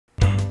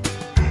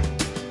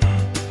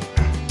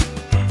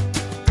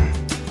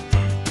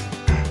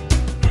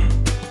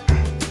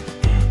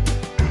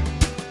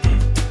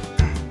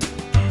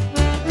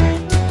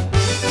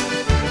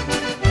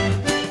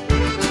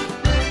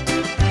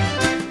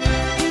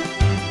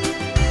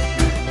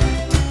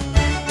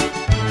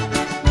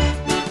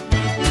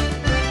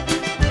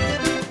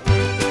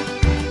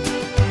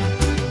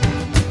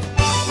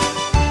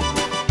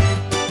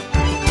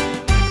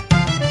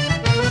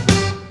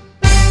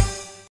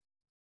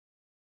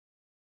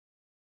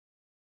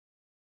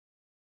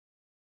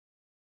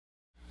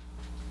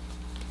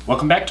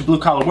Welcome back to Blue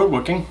Collar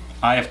Woodworking.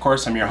 I, of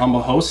course, am your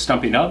humble host,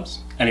 Stumpy Nubs.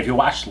 And if you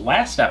watched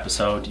last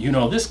episode, you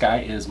know this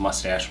guy is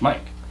Mustache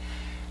Mike.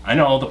 I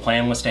know the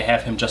plan was to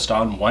have him just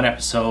on one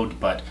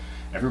episode, but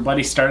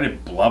everybody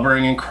started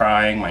blubbering and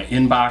crying. My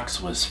inbox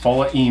was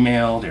full of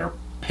email. They were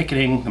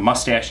picketing the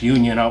Mustache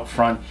Union out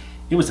front.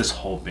 It was this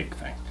whole big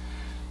thing.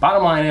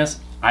 Bottom line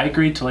is, I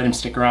agreed to let him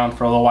stick around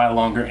for a little while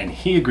longer, and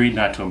he agreed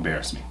not to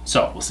embarrass me.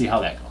 So, we'll see how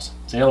that goes.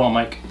 Say hello,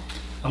 Mike.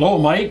 Hello,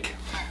 Mike.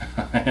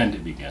 And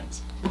it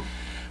begins.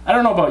 I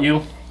don't know about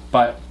you,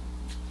 but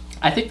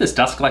I think this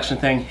dust collection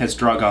thing has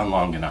drug on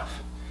long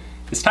enough.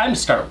 It's time to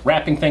start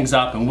wrapping things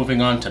up and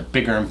moving on to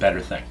bigger and better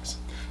things.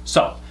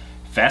 So,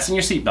 fasten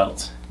your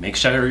seatbelts, make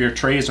sure your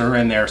trays are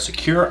in their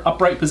secure,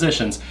 upright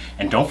positions,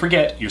 and don't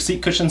forget your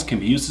seat cushions can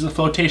be used as a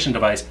flotation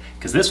device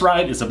because this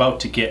ride is about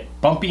to get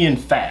bumpy and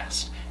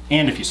fast.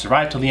 And if you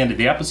survive till the end of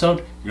the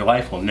episode, your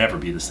life will never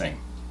be the same.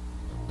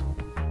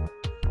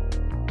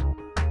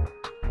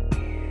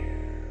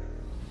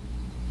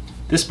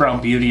 This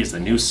brown beauty is the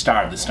new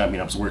star of the Stumpy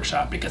Nubs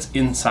workshop because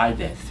inside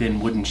that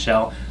thin wooden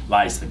shell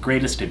lies the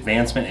greatest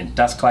advancement in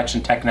dust collection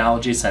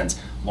technology since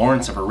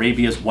Lawrence of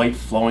Arabia's white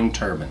flowing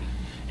turban.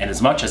 And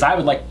as much as I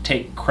would like to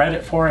take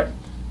credit for it,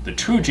 the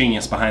true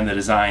genius behind the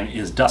design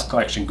is dust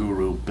collection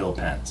guru Bill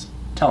Pence.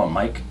 Tell him,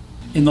 Mike.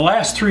 In the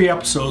last 3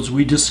 episodes,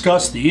 we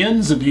discussed the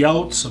ins and the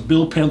outs of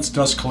Bill Pence's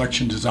dust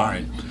collection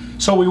design,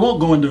 so we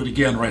won't go into it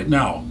again right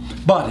now.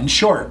 But in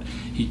short,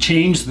 he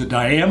changed the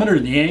diameter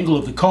and the angle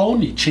of the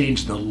cone, he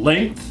changed the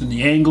length and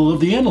the angle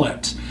of the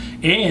inlets,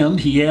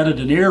 and he added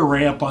an air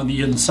ramp on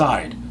the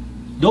inside.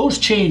 Those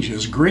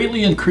changes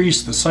greatly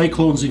increased the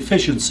Cyclone's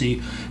efficiency,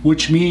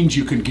 which means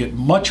you can get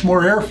much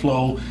more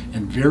airflow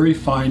and very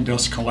fine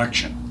dust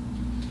collection.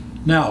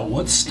 Now,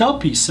 what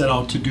Stumpy set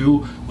out to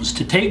do was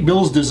to take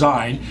Bill's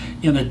design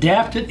and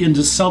adapt it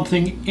into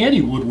something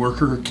any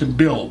woodworker can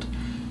build.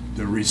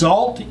 The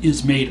result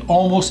is made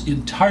almost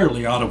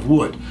entirely out of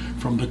wood,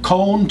 from the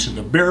cone to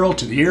the barrel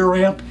to the air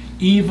ramp,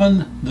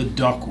 even the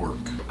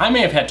ductwork. I may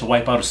have had to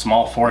wipe out a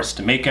small forest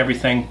to make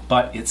everything,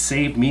 but it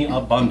saved me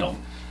a bundle.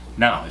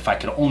 Now, if I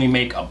could only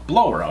make a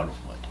blower out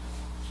of wood.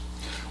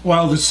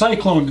 While the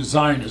Cyclone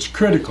design is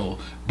critical,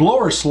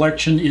 blower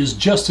selection is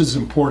just as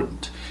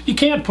important. You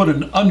can't put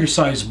an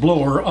undersized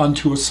blower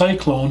onto a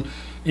Cyclone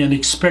and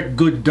expect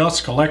good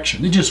dust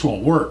collection. It just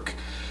won't work.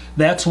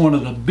 That's one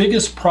of the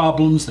biggest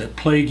problems that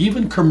plague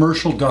even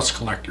commercial dust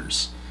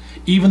collectors.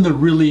 Even the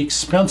really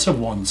expensive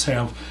ones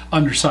have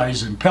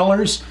undersized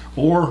impellers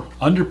or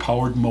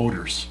underpowered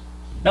motors.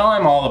 Now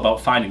I'm all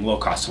about finding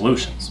low-cost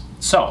solutions.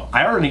 So,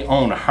 I already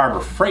own a Harbor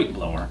Freight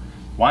blower.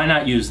 Why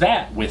not use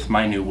that with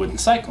my new wooden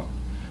Cyclone?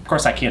 Of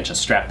course, I can't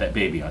just strap that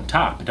baby on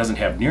top. It doesn't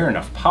have near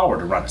enough power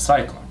to run a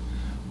Cyclone.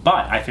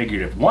 But I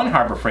figured if one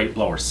Harbor Freight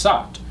blower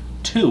sucked,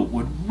 2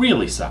 would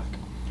really suck.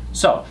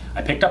 So,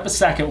 I picked up a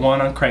second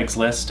one on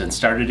Craigslist and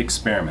started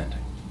experimenting.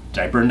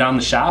 Did I burn down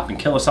the shop and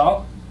kill us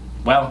all?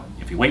 Well,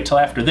 if you wait till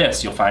after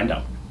this, you'll find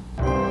out.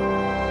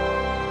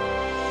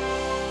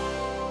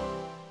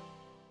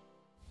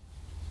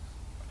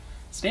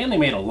 Stanley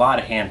made a lot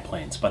of hand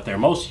planes, but their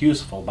most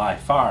useful by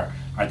far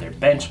are their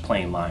bench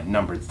plane line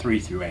numbered 3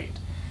 through 8.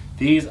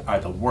 These are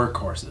the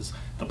workhorses,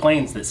 the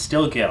planes that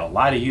still get a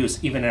lot of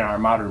use even in our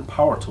modern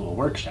power tool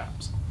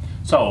workshops.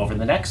 So over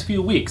the next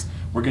few weeks,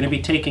 we're going to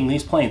be taking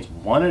these planes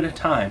one at a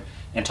time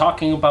and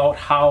talking about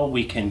how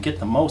we can get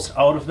the most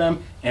out of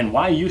them and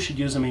why you should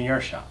use them in your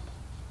shop.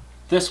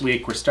 This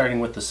week we're starting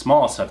with the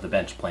smallest of the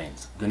bench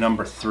planes, the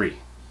number 3.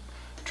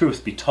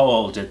 Truth be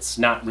told, it's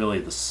not really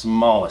the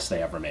smallest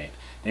they ever made.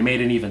 They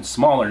made an even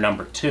smaller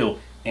number 2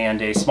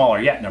 and a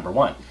smaller yet number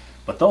 1.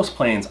 But those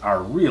planes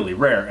are really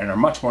rare and are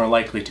much more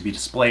likely to be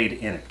displayed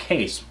in a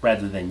case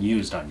rather than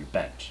used on your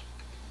bench.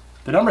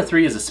 The number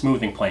 3 is a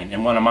smoothing plane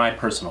and one of my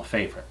personal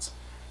favorites.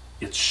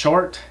 It's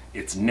short,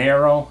 it's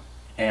narrow,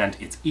 and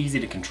it's easy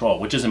to control,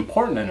 which is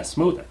important in a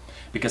smoother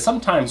because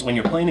sometimes when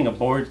you're planing a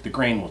board, the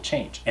grain will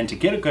change. And to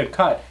get a good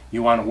cut,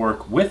 you want to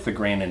work with the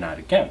grain and not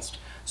against.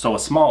 So a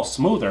small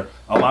smoother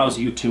allows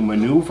you to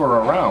maneuver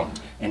around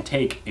and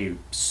take a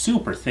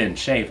super thin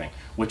shaving,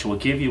 which will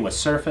give you a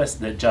surface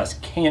that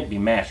just can't be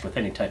matched with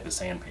any type of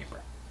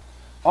sandpaper.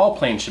 All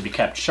planes should be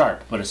kept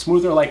sharp, but a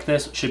smoother like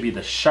this should be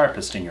the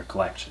sharpest in your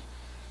collection.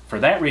 For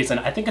that reason,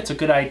 I think it's a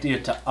good idea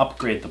to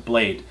upgrade the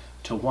blade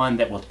to one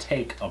that will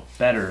take a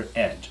better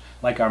edge,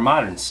 like our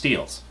modern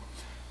steels.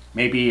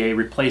 Maybe a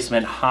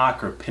replacement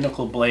Hawk or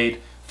Pinnacle blade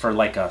for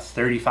like a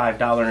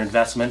 $35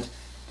 investment.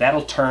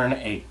 That'll turn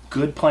a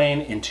good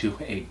plane into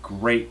a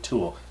great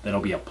tool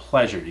that'll be a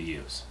pleasure to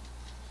use.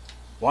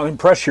 Want to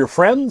impress your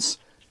friends?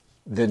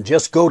 Then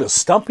just go to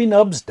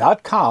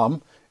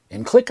stumpynubs.com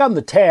and click on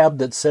the tab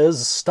that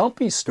says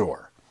Stumpy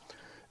Store.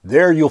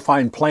 There you'll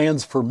find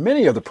plans for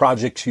many of the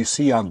projects you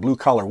see on Blue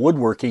Collar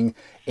Woodworking,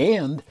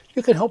 and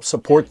you can help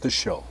support the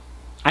show.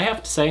 I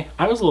have to say,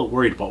 I was a little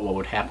worried about what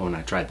would happen when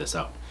I tried this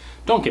out.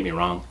 Don't get me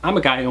wrong, I'm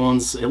a guy who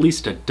owns at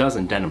least a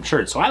dozen denim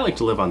shirts, so I like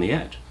to live on the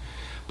edge.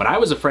 But I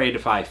was afraid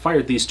if I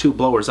fired these 2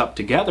 blowers up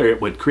together,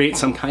 it would create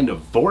some kind of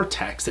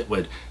vortex that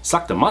would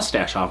suck the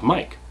mustache off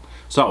Mike.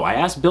 So I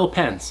asked Bill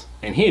Pence,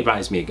 and he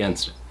advised me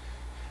against it.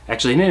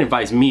 Actually, he didn't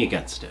advise me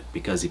against it,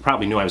 because he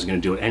probably knew I was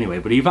going to do it anyway,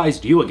 but he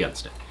advised you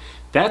against it.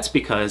 That's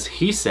because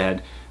he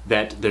said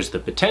that there's the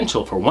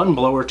potential for one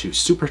blower to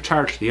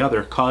supercharge the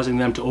other, causing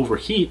them to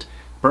overheat,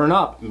 burn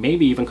up,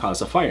 maybe even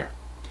cause a fire.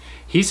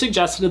 He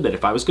suggested that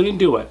if I was going to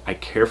do it, I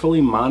carefully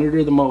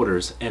monitor the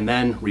motors and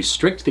then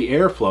restrict the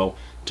airflow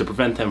to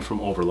prevent them from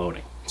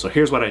overloading. So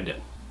here's what I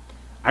did.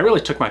 I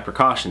really took my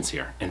precautions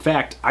here. In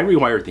fact, I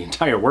rewired the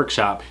entire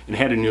workshop and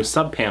had a new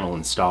sub-panel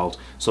installed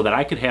so that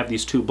I could have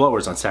these two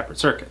blowers on separate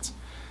circuits.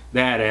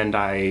 That, and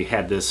I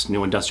had this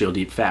new industrial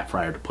deep fat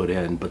fryer to put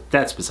in, but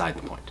that's beside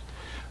the point.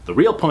 The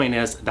real point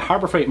is the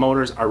Harbor Freight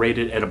motors are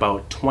rated at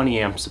about 20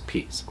 amps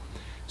apiece.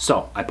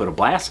 So I put a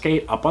blast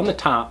gate up on the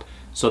top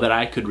so that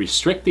I could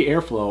restrict the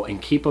airflow and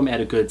keep them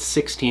at a good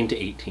 16 to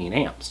 18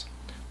 amps.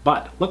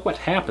 But look what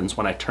happens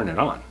when I turn it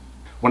on.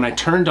 When I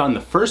turned on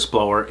the first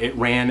blower, it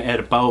ran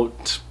at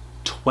about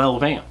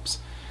 12 amps.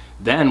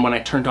 Then when I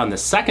turned on the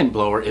second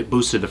blower, it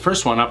boosted the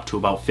first one up to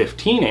about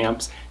 15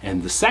 amps,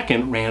 and the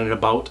second ran at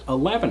about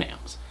 11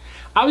 amps.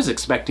 I was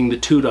expecting the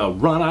two to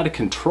run out of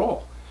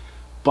control.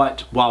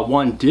 But while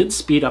one did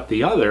speed up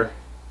the other,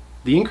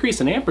 the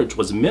increase in amperage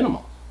was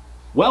minimal,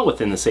 well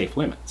within the safe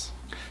limits.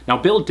 Now,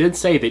 Bill did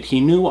say that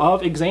he knew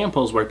of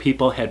examples where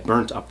people had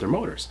burnt up their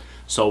motors.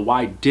 So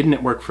why didn't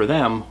it work for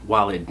them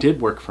while it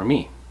did work for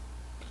me?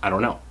 I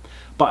don't know.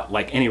 But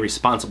like any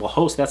responsible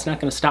host, that's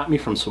not going to stop me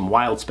from some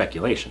wild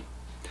speculation.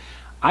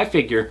 I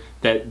figure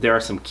that there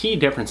are some key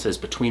differences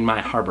between my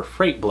Harbor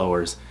Freight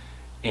blowers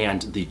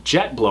and the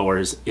jet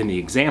blowers in the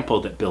example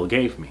that Bill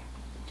gave me.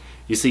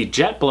 You see,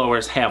 jet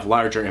blowers have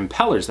larger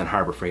impellers than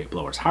Harbor Freight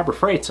blowers. Harbor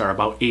Freights are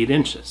about 8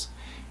 inches.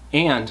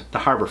 And the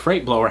Harbor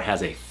Freight blower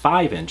has a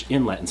 5-inch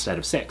inlet instead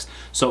of 6.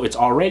 So it's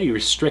already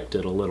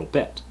restricted a little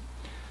bit.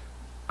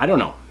 I don't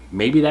know.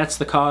 Maybe that's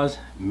the cause.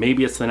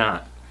 Maybe it's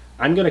not.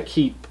 I'm going to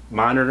keep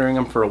monitoring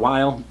them for a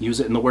while, use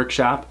it in the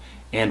workshop,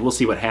 and we'll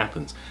see what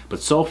happens. But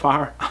so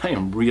far, I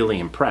am really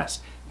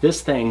impressed.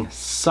 This thing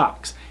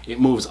sucks. It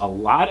moves a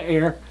lot of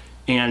air,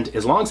 and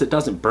as long as it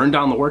doesn't burn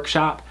down the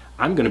workshop,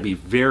 I'm going to be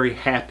very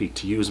happy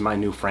to use my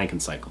new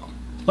Franken-Cyclone.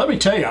 Let me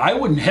tell you, I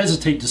wouldn't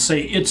hesitate to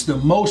say it's the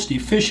most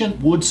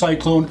efficient wood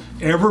cyclone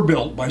ever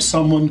built by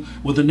someone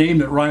with a name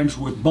that rhymes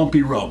with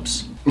bumpy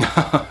rubs.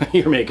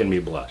 You're making me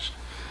blush.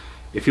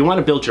 If you want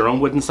to build your own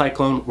wooden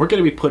cyclone, we're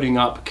going to be putting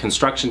up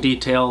construction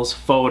details,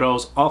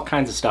 photos, all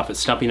kinds of stuff at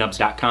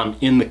stumpynubs.com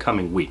in the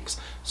coming weeks.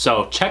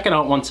 So check it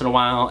out once in a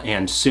while,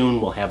 and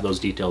soon we'll have those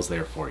details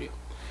there for you.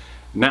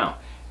 Now,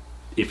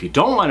 if you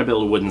don't want to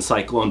build a wooden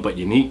cyclone but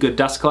you need good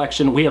dust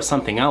collection, we have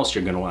something else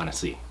you're going to want to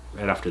see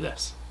right after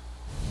this.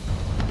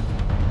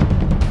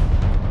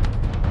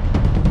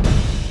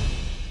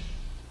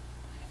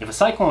 If a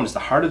cyclone is the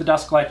heart of the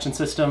dust collection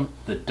system,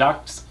 the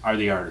ducts are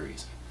the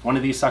arteries. If one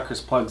of these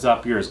suckers plugs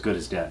up, you're as good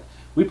as dead.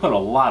 We put a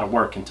lot of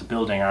work into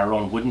building our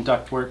own wooden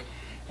ductwork,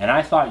 and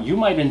I thought you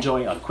might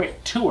enjoy a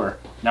quick tour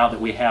now that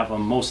we have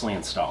them mostly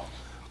installed.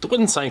 The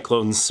wooden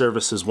cyclone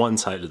services one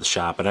side of the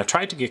shop, and I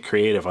tried to get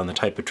creative on the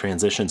type of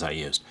transitions I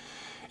used.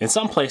 In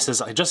some places,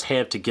 I just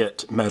had to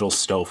get metal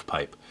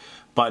stovepipe,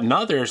 but in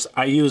others,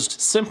 I used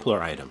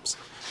simpler items,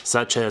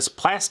 such as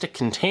plastic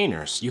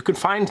containers. You can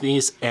find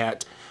these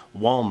at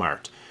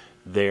Walmart.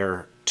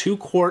 They're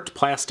 2-quart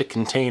plastic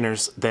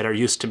containers that are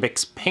used to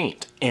mix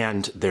paint,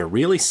 and they're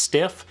really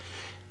stiff.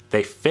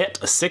 They fit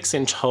a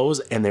 6-inch hose,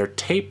 and they're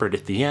tapered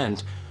at the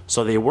end,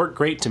 so they work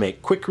great to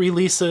make quick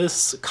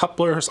releases,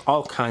 couplers,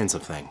 all kinds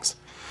of things.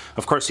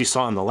 Of course, you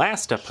saw in the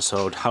last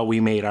episode how we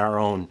made our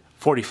own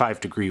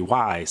 45-degree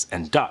Ys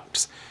and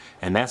ducts,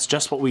 and that's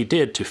just what we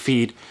did to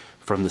feed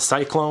from the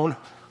Cyclone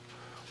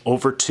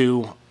over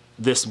to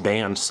this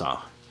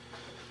bandsaw.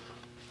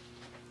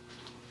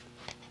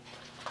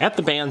 At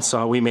the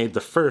bandsaw, we made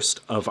the first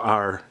of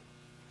our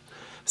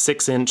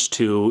 6-inch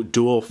to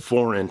dual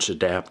 4-inch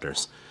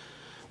adapters.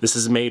 This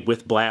is made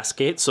with blast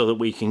gates so that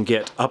we can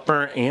get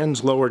upper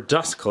and lower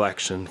dust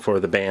collection for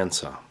the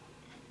bandsaw.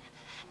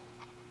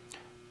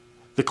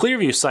 The Clear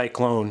Vue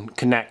Cyclone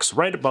connects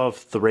right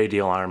above the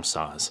radial arm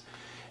saws,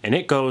 and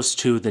it goes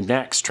to the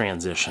next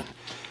transition.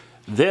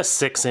 This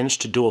 6-inch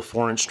to dual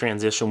 4-inch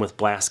transition with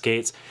blast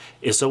gates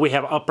is so we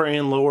have upper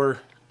and lower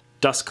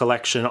dust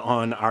collection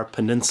on our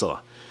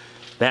peninsula.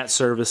 That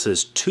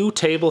services 2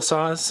 table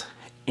saws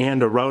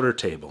and a router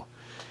table.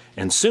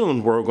 And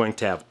soon we're going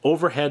to have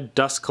overhead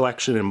dust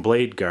collection and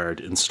blade guard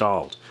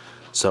installed.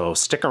 So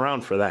stick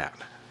around for that.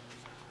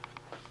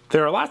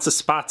 There are lots of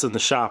spots in the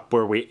shop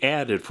where we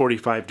added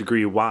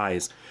 45-degree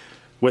Ys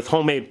with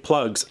homemade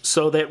plugs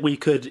so that we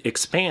could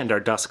expand our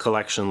dust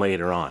collection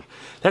later on.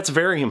 That's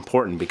very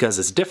important because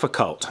it's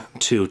difficult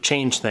to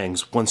change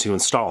things once you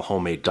install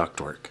homemade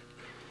ductwork.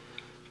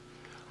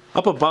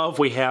 Up above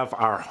we have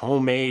our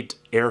homemade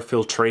air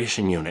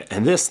filtration unit,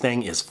 and this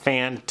thing is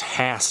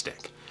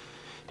fantastic.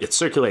 It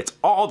circulates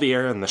all the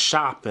air in the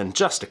shop in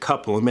just a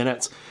couple of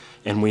minutes,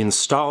 and we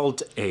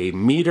installed a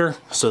meter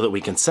so that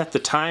we can set the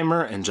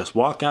timer and just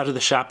walk out of the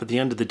shop at the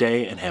end of the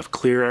day and have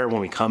clear air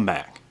when we come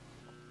back.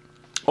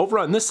 Over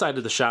on this side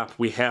of the shop,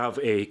 we have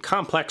a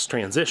complex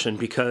transition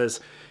because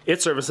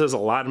it services a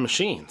lot of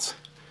machines.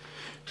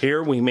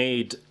 Here we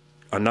made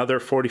another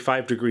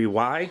 45-degree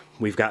Y.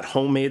 We've got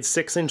homemade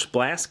 6-inch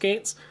blast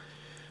gates.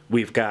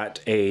 We've got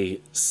a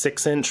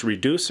 6-inch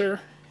reducer,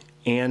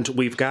 and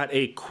we've got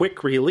a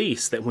quick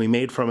release that we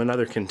made from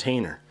another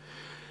container.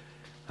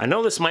 I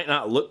know this might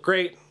not look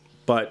great,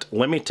 but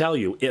let me tell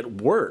you,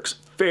 it works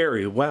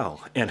very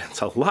well, and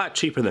it's a lot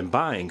cheaper than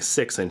buying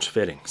 6-inch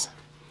fittings.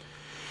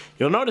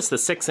 You'll notice the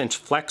 6-inch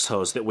flex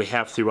hose that we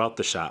have throughout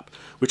the shop.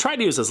 We try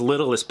to use as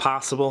little as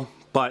possible,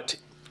 but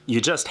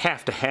you just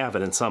have to have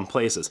it in some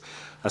places,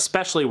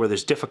 especially where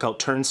there's difficult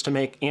turns to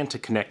make and to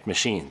connect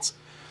machines.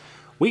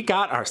 We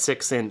got our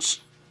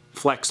 6-inch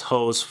flex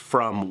hose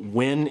from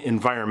Win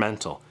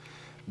Environmental.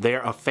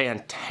 They're a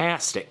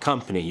fantastic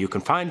company. You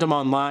can find them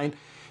online.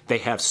 They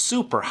have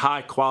super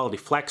high quality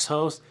flex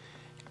hose,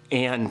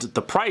 and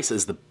the price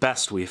is the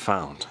best we've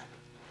found.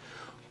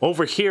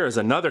 Over here is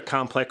another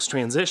complex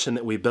transition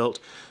that we built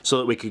so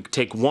that we could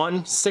take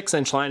one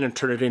 6-inch line and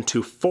turn it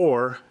into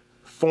 4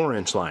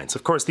 4-inch lines.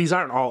 Of course, these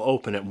aren't all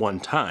open at one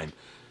time.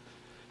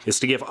 It's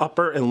to give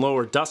upper and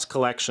lower dust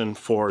collection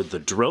for the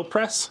drill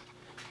press,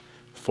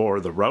 for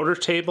the router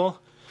table,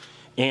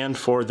 and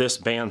for this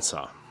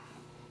bandsaw.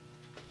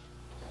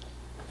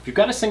 If you've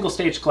got a single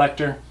stage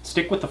collector,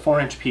 stick with the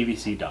 4-inch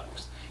PVC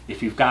ducts.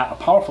 If you've got a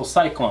powerful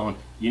Cyclone,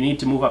 you need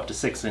to move up to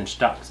 6-inch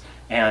ducts,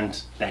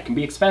 and that can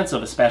be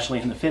expensive,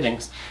 especially in the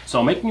fittings,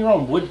 so making your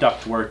own wood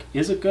duct work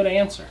is a good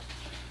answer.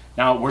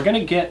 Now we're going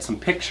to get some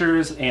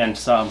pictures and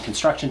some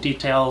construction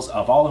details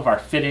of all of our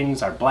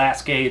fittings, our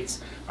blast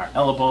gates, our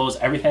elbows,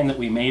 everything that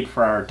we made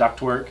for our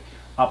ductwork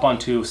up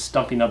onto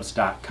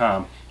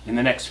stumpynubs.com in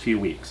the next few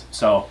weeks,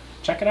 so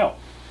check it out.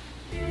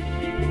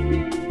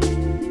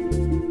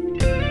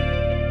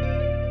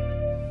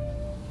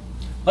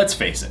 Let's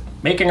face it,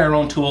 making our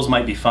own tools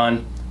might be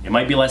fun, it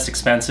might be less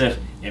expensive,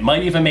 it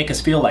might even make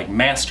us feel like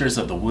masters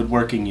of the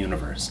woodworking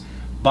universe.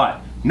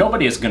 But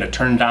nobody is going to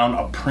turn down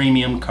a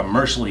premium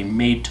commercially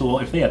made tool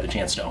if they had the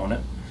chance to own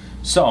it.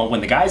 So when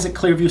the guys at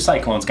Clear Vue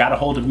Cyclones got a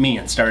hold of me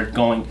and started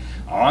going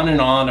on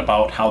and on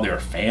about how they're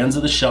fans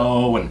of the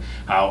show and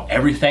how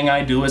everything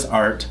I do is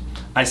art,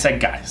 I said,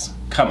 guys,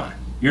 come on,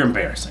 you're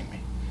embarrassing me.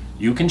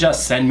 You can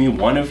just send me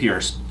one of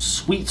your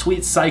sweet,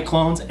 sweet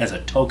Cyclones as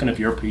a token of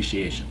your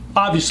appreciation.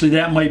 Obviously,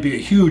 that might be a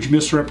huge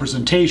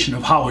misrepresentation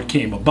of how it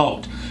came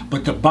about,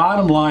 but the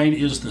bottom line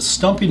is the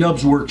Stumpy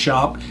Nubs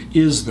Workshop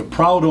is the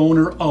proud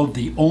owner of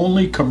the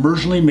only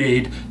commercially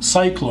made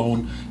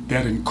Cyclone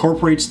that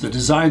incorporates the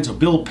designs of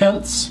Bill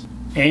Pence.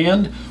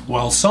 And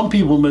while some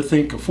people may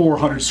think a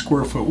 400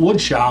 square foot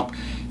wood shop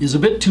is a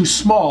bit too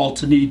small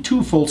to need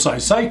 2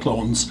 full-size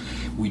Cyclones,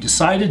 we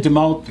decided to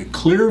mount the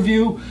Clear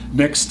Vue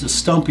next to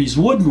Stumpy's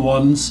wooden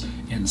ones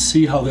and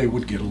see how they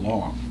would get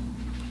along.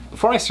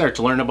 Before I started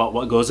to learn about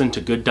what goes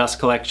into good dust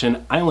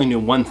collection, I only knew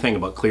one thing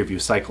about Clear Vue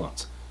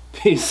Cyclones.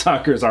 These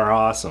suckers are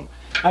awesome.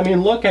 I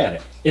mean, look at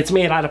it. It's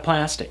made out of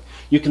plastic.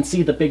 You can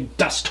see the big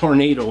dust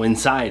tornado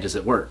inside as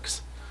it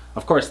works.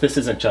 Of course, this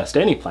isn't just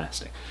any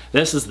plastic.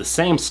 This is the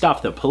same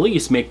stuff that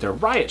police make their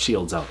riot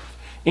shields out of.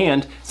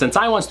 And since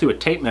I once threw a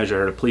tape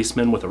measure at a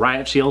policeman with a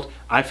riot shield,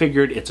 I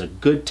figured it's a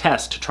good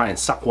test to try and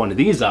suck one of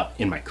these up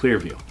in my Clear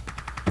Vue.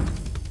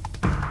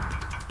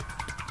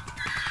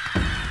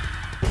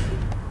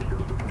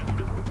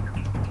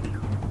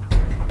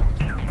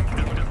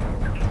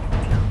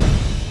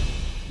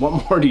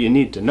 What more do you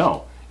need to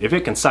know? If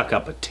it can suck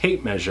up a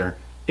tape measure,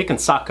 it can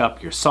suck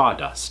up your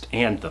sawdust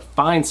and the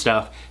fine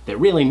stuff that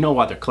really no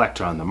other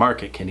collector on the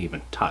market can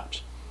even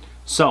touch.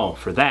 So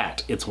for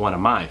that, it's one of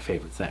my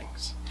favorite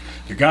things.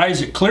 The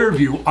guys at Clear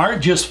Vue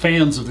aren't just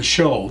fans of the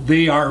show,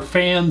 they are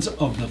fans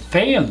of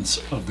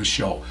the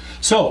show.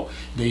 So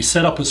they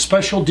set up a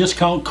special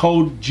discount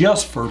code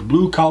just for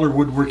blue-collar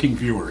woodworking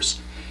viewers.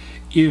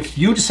 If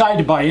you decide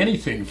to buy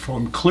anything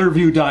from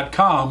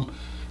clearvue.com,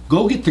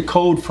 go get the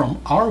code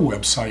from our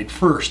website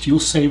first. You'll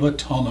save a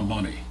ton of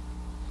money.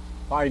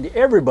 Find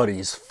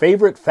everybody's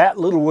favorite fat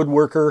little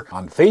woodworker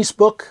on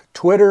Facebook,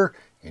 Twitter,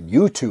 and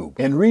YouTube,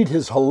 and read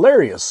his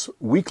hilarious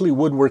weekly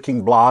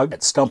woodworking blog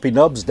at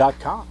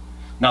stumpynubs.com.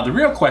 Now the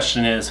real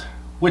question is,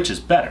 which is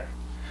better?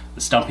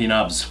 The Stumpy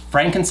Nubs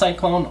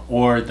Franken-Cyclone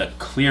or the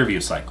Clear Vue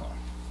Cyclone?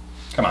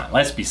 Come on,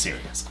 let's be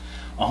serious.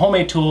 A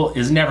homemade tool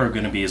is never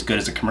going to be as good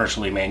as a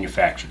commercially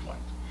manufactured one.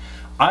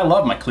 I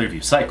love my Clear Vue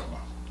Cyclone,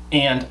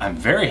 and I'm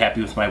very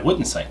happy with my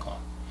wooden Cyclone.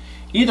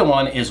 Either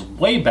one is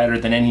way better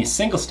than any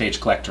single stage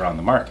collector on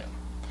the market.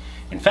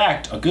 In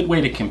fact, a good way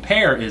to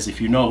compare is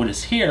if you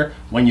notice here,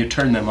 when you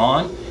turn them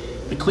on,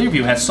 the Clear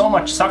Vue has so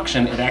much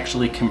suction it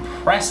actually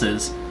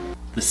compresses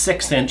the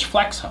 6-inch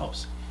flex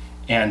hose.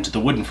 And the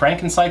wooden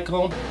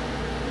Franken-Cyclone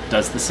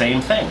does the same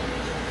thing.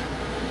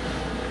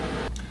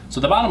 So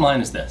the bottom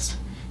line is this: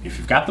 if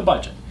you've got the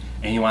budget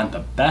and you want the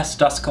best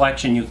dust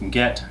collection you can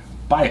get,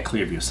 buy a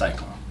Clear Vue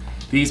Cyclone.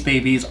 These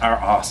babies are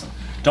awesome.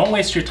 Don't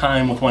waste your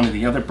time with one of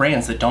the other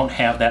brands that don't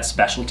have that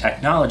special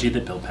technology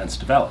that Bill Pence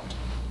developed.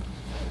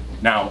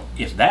 Now,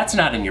 if that's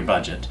not in your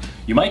budget,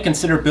 you might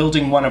consider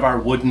building one of our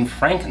wooden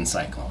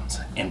Franken-Cyclones.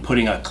 and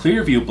putting a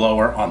Clear Vue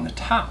blower on the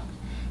top.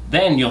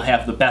 Then you'll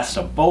have the best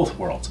of both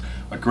worlds,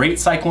 a great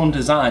Cyclone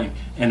design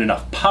and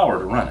enough power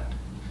to run it.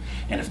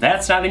 And if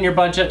that's not in your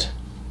budget,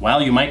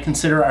 well, you might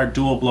consider our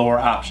dual blower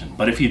option.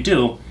 But if you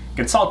do,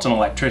 consult an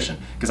electrician,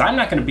 because I'm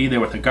not going to be there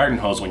with a garden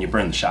hose when you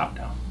burn the shop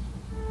down.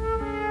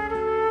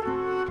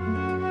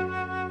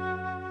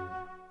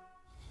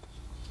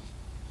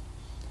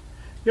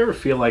 You ever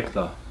feel like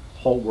the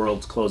whole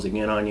world's closing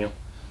in on you?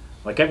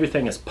 Like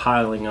everything is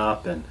piling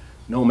up and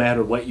no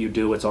matter what you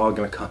do, it's all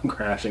going to come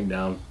crashing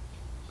down?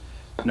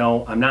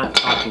 No, I'm not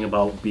talking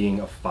about being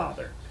a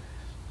father.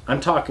 I'm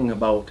talking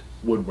about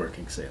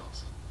woodworking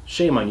sales.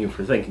 Shame on you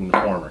for thinking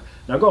the former.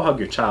 Now go hug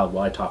your child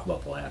while I talk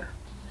about the latter.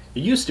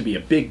 It used to be a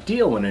big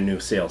deal when a new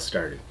sale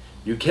started.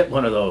 You'd get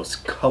one of those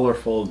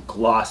colorful,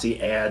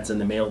 glossy ads in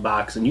the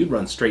mailbox and you'd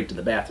run straight to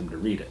the bathroom to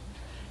read it.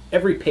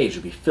 Every page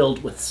would be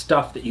filled with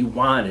stuff that you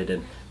wanted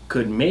and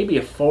could maybe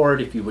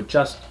afford if you would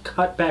just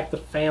cut back the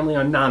family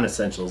on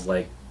non-essentials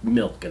like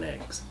milk and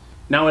eggs.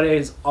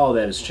 Nowadays, all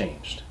that has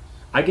changed.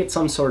 I get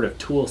some sort of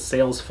tool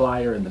sales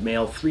flyer in the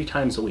mail 3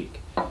 times a week,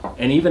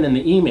 and even in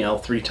the email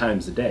 3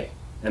 times a day.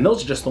 And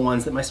those are just the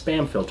ones that my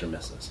spam filter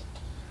misses.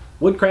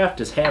 Woodcraft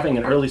is having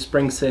an early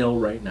spring sale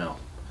right now.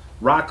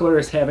 Rockler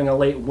is having a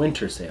late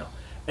winter sale.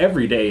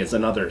 Every day is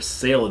another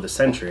sale of the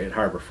century at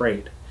Harbor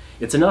Freight.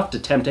 It's enough to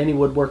tempt any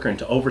woodworker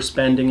into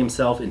overspending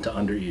himself into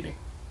undereating.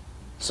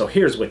 So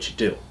here's what you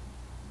do.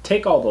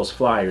 Take all those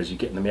flyers you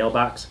get in the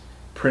mailbox,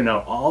 print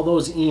out all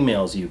those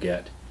emails you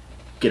get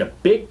a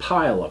big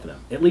pile of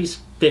them, at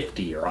least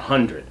 50 or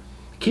 100.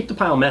 Keep the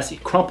pile messy,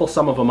 crumple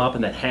some of them up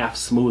and then half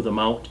smooth them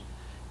out.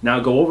 Now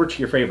go over to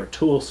your favorite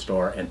tool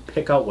store and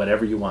pick out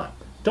whatever you want.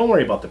 Don't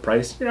worry about the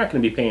price, you're not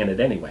going to be paying it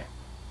anyway.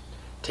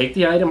 Take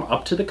the item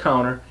up to the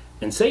counter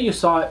and say you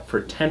saw it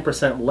for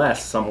 10%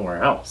 less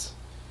somewhere else.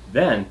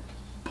 Then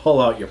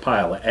pull out your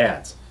pile of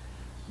ads.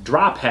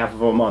 Drop half of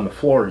them on the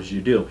floor as you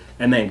do,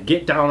 and then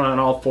get down on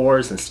all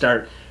fours and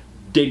start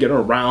digging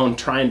around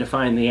trying to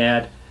find the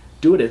ad.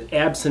 Do it as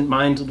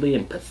absent-mindedly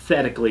and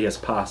pathetically as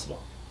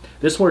possible.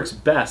 This works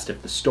best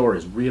if the store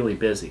is really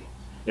busy.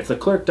 If the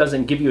clerk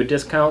doesn't give you a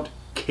discount,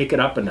 kick it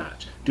up a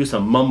notch. Do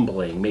some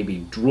mumbling,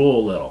 maybe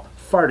drool a little,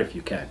 fart if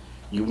you can.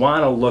 You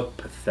want to look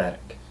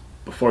pathetic.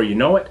 Before you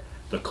know it,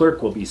 the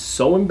clerk will be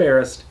so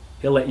embarrassed,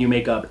 he'll let you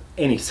make up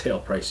any sale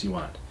price you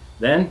want.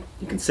 Then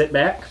you can sit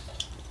back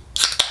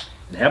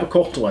and have a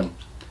cold one,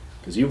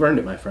 because you've earned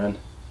it, my friend.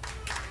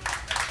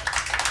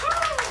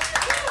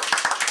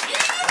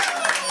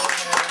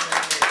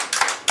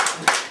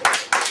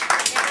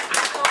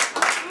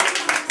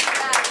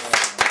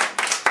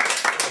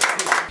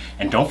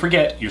 And don't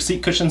forget, your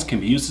seat cushions can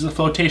be used as a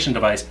flotation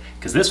device,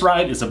 because this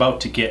ride is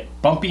about to get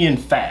bumpy and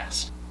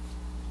fast.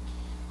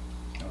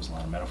 That was a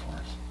lot of metaphors.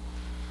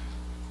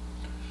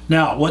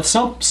 Now, what's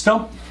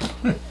Stump?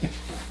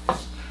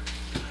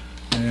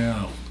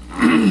 Yeah.